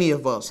or any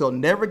of us. He'll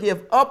never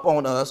give up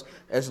on us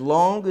as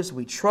long as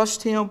we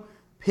trust him,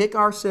 pick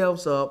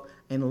ourselves up,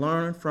 and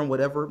learn from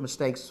whatever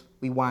mistakes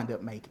we wind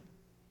up making.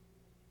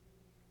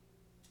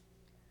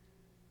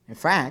 In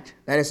fact,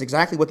 that is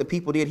exactly what the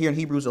people did here in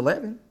Hebrews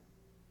 11.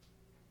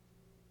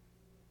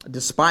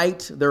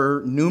 Despite their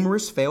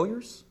numerous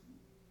failures,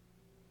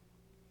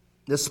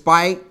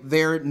 despite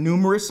their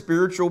numerous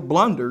spiritual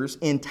blunders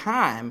in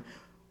time,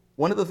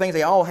 one of the things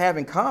they all have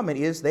in common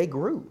is they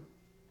grew.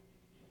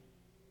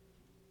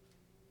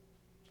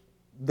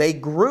 They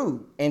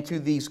grew into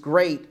these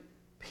great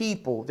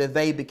people that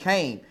they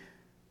became.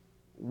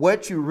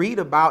 What you read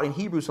about in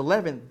Hebrews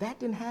 11, that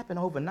didn't happen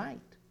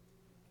overnight.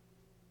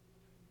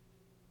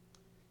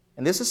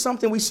 And this is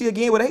something we see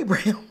again with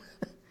Abraham.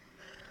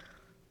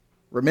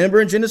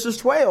 Remember in Genesis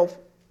 12,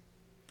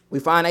 we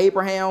find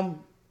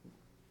Abraham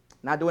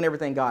not doing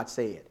everything God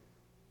said.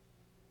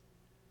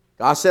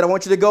 God said, I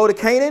want you to go to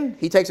Canaan.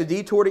 He takes a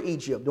detour to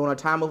Egypt during a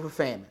time of a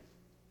famine.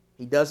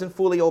 He doesn't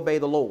fully obey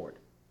the Lord.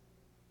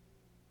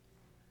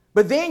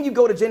 But then you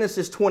go to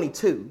Genesis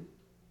 22,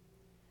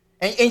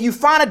 and you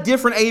find a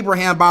different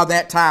Abraham by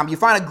that time. You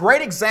find a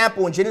great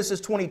example in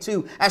Genesis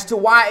 22 as to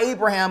why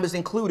Abraham is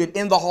included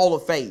in the Hall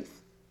of Faith.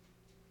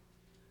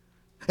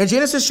 In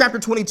Genesis chapter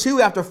 22,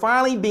 after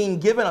finally being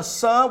given a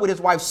son with his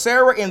wife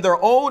Sarah in their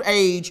old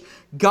age,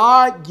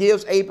 God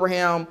gives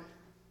Abraham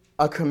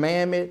a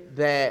commandment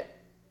that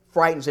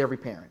frightens every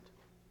parent.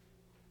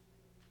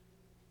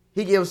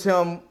 He gives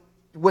him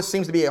what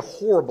seems to be a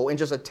horrible and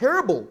just a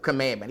terrible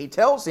commandment. He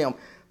tells him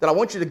that I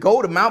want you to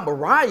go to Mount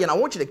Moriah and I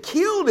want you to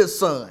kill this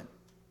son.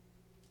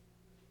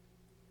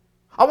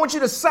 I want you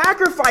to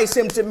sacrifice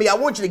him to me. I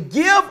want you to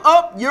give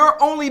up your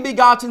only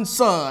begotten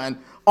son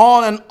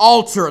on an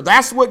altar.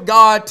 That's what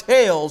God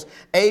tells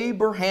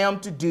Abraham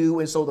to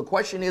do. And so the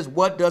question is,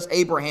 what does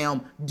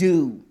Abraham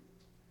do?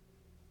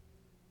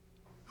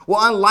 Well,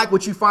 unlike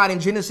what you find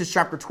in Genesis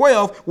chapter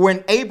 12,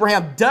 when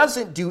Abraham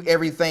doesn't do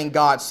everything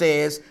God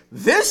says,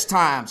 this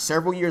time,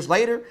 several years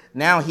later,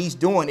 now he's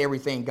doing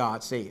everything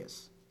God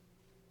says.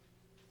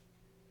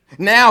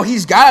 Now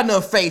he's got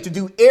enough faith to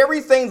do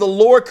everything the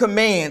Lord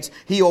commands.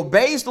 He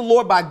obeys the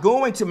Lord by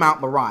going to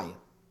Mount Moriah.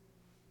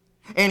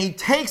 And he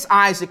takes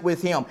Isaac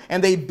with him,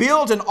 and they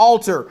build an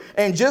altar.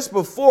 And just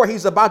before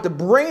he's about to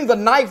bring the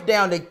knife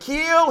down to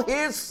kill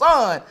his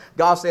son,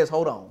 God says,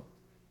 hold on.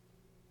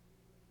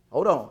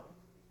 Hold on.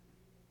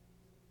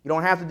 You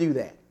don't have to do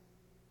that.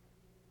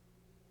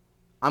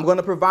 I'm going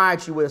to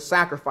provide you with a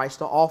sacrifice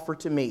to offer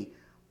to me.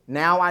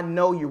 Now I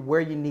know you're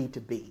where you need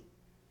to be.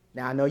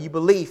 Now I know you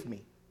believe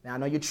me. Now I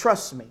know you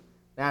trust me.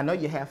 Now I know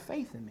you have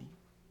faith in me.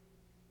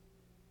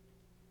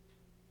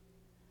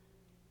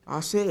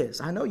 God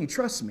says, I know you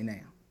trust me now.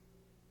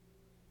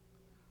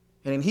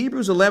 And in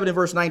Hebrews 11 and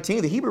verse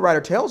 19, the Hebrew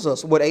writer tells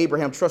us what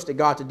Abraham trusted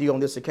God to do on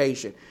this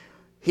occasion.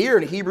 Here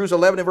in Hebrews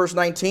 11 and verse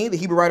 19, the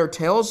Hebrew writer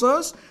tells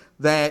us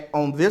that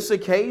on this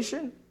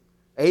occasion,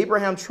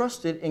 Abraham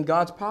trusted in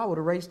God's power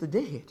to raise the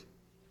dead.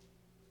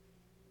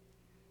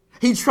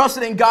 He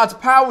trusted in God's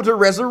power to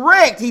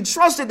resurrect. He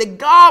trusted that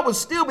God would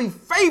still be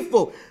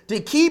faithful to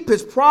keep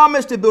his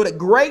promise to build a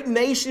great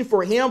nation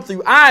for him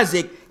through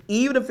Isaac,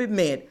 even if it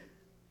meant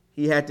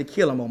he had to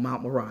kill him on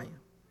Mount Moriah.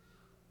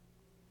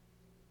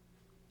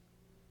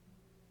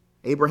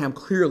 Abraham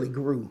clearly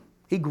grew.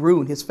 He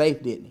grew in his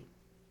faith, didn't he?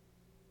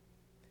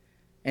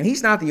 And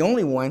he's not the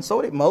only one.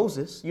 So did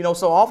Moses. You know,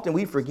 so often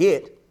we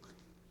forget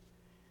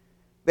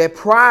that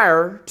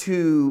prior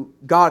to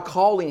God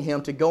calling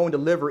him to go and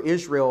deliver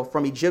Israel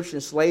from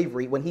Egyptian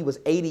slavery when he was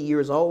 80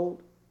 years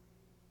old,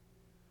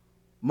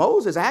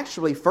 Moses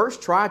actually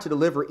first tried to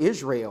deliver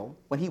Israel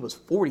when he was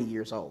 40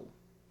 years old.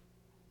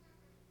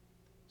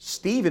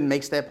 Stephen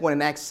makes that point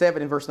in Acts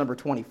 7 and verse number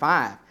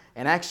 25.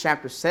 In Acts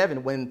chapter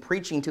 7, when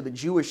preaching to the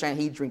Jewish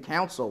Sanhedrin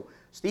council,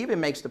 Stephen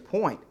makes the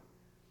point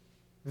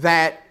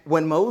that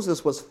when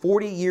Moses was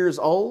 40 years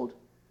old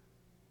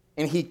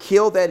and he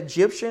killed that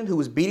Egyptian who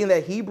was beating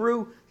that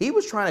Hebrew, he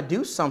was trying to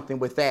do something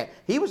with that.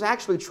 He was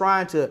actually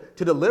trying to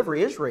deliver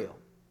Israel.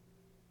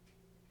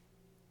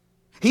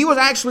 He was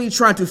actually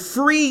trying to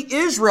free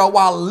Israel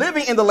while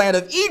living in the land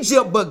of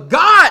Egypt, but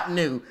God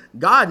knew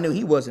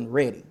he wasn't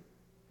ready.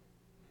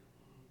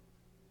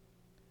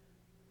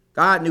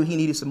 God knew he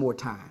needed some more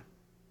time.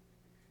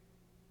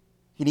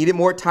 He needed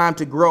more time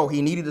to grow.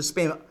 He needed to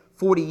spend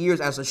 40 years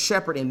as a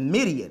shepherd in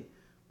Midian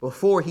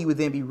before he would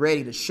then be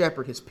ready to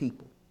shepherd his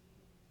people.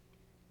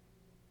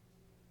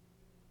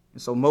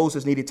 And so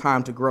Moses needed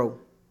time to grow.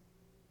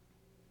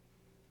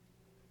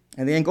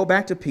 And then go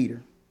back to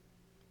Peter.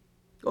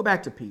 Go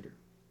back to Peter.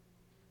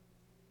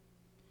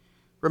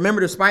 Remember,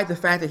 despite the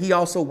fact that he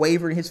also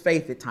wavered in his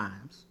faith at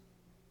times,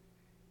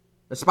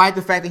 despite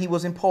the fact that he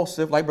was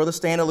impulsive, like Brother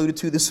Stan alluded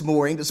to this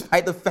morning,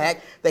 despite the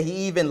fact that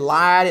he even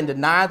lied and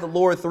denied the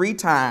Lord 3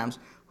 times,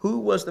 who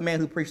was the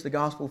man who preached the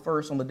gospel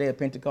first on the day of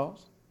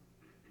Pentecost?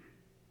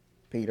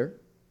 Peter.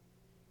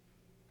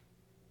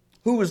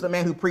 Who was the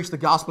man who preached the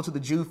gospel to the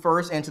Jew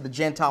first and to the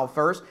Gentile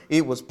first?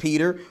 It was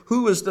Peter.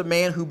 Who was the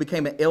man who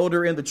became an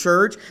elder in the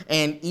church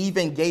and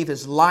even gave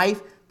his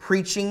life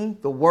preaching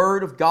the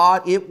word of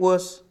God? It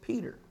was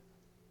Peter.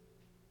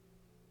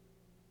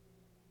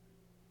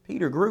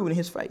 Peter grew in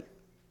his faith.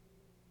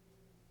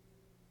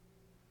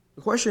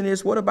 The question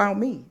is, what about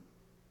me?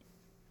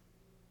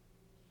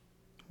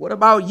 What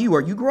about you?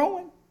 Are you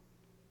growing?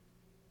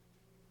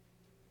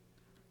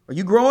 Are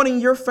you growing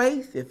in your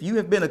faith? If you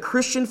have been a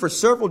Christian for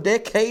several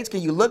decades, can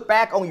you look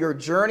back on your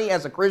journey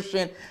as a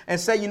Christian and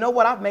say, you know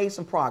what, I've made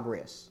some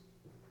progress.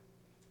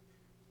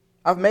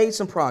 I've made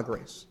some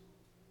progress.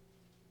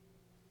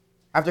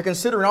 After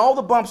considering all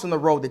the bumps in the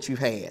road that you've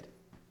had,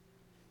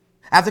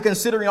 after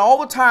considering all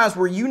the times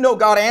where you know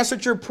God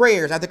answered your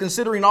prayers, after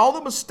considering all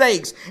the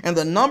mistakes and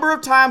the number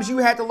of times you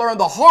had to learn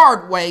the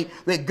hard way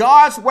that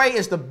God's way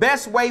is the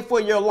best way for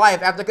your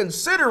life, after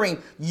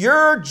considering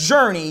your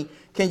journey,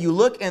 can you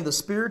look in the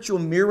spiritual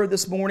mirror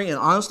this morning and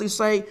honestly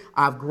say,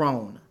 I've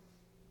grown.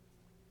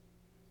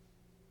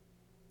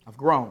 I've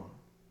grown.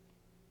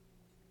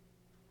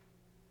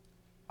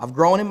 I've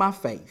grown in my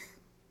faith.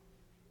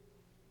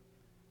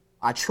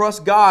 I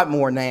trust God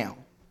more now.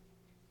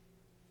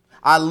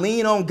 I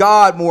lean on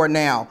God more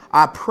now.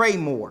 I pray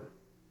more.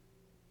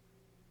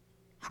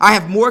 I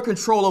have more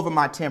control over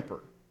my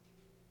temper.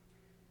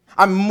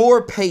 I'm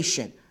more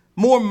patient,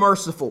 more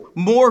merciful,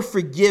 more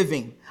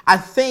forgiving. I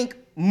think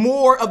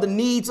more of the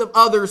needs of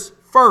others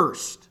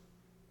first.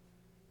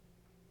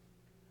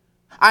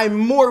 I'm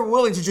more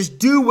willing to just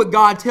do what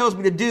God tells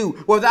me to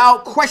do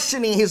without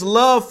questioning his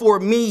love for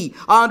me.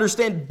 I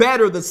understand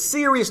better the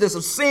seriousness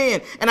of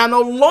sin, and I'm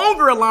no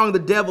longer allowing the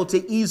devil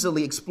to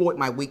easily exploit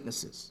my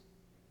weaknesses.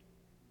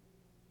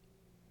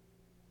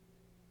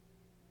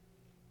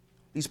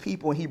 These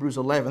people in Hebrews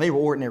 11, they were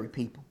ordinary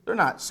people. They're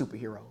not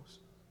superheroes.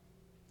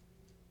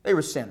 They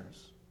were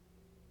sinners.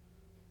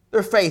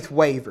 Their faith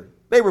wavered.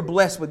 They were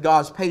blessed with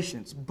God's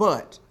patience,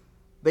 but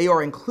they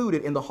are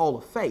included in the hall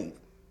of faith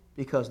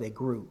because they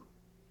grew.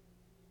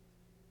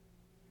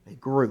 They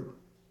grew.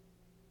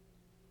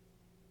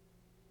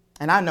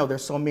 And I know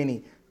there's so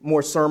many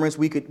more sermons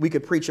we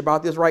could preach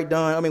about this, right,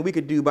 Don? I mean, we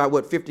could do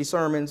about, 50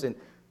 sermons in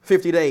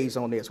 50 days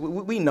on this.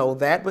 We know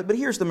that, but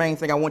here's the main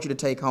thing I want you to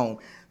take home.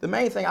 The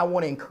main thing I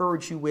want to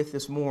encourage you with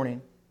this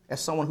morning,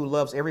 as someone who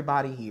loves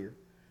everybody here,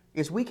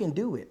 is we can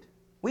do it.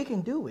 We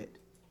can do it.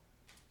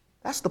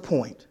 That's the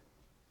point.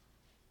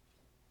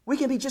 We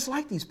can be just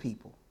like these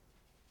people.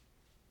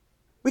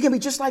 We can be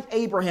just like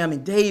Abraham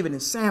and David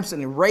and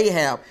Samson and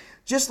Rahab,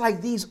 just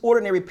like these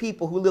ordinary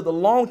people who lived a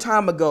long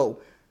time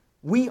ago.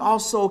 We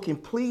also can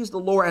please the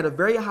Lord at a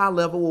very high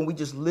level when we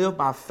just live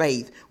by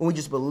faith, when we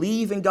just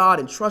believe in God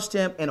and trust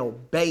him and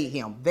obey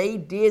him. They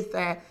did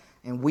that,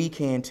 and we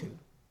can too.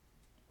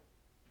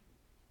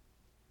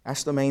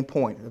 That's the main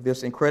point of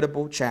this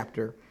incredible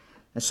chapter.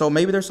 And so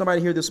maybe there's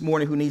somebody here this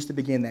morning who needs to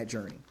begin that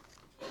journey.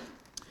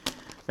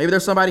 Maybe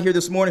there's somebody here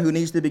this morning who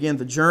needs to begin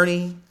the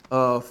journey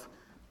of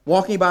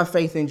walking by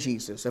faith in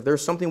Jesus. If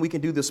there's something we can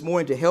do this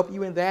morning to help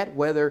you in that,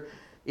 whether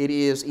it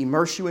is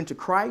immerse you into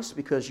Christ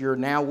because you're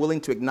now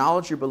willing to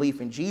acknowledge your belief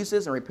in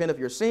Jesus and repent of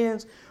your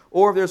sins,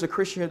 or if there's a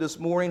Christian here this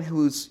morning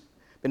who's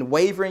been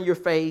wavering in your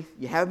faith,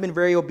 you haven't been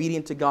very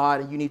obedient to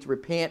God, and you need to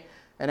repent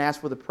and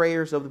ask for the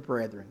prayers of the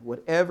brethren.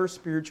 Whatever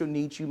spiritual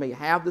needs you may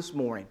have this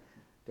morning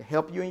to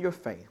help you in your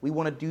faith, we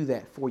want to do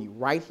that for you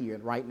right here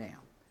and right now.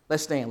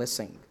 Let's stand, let's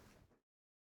sing.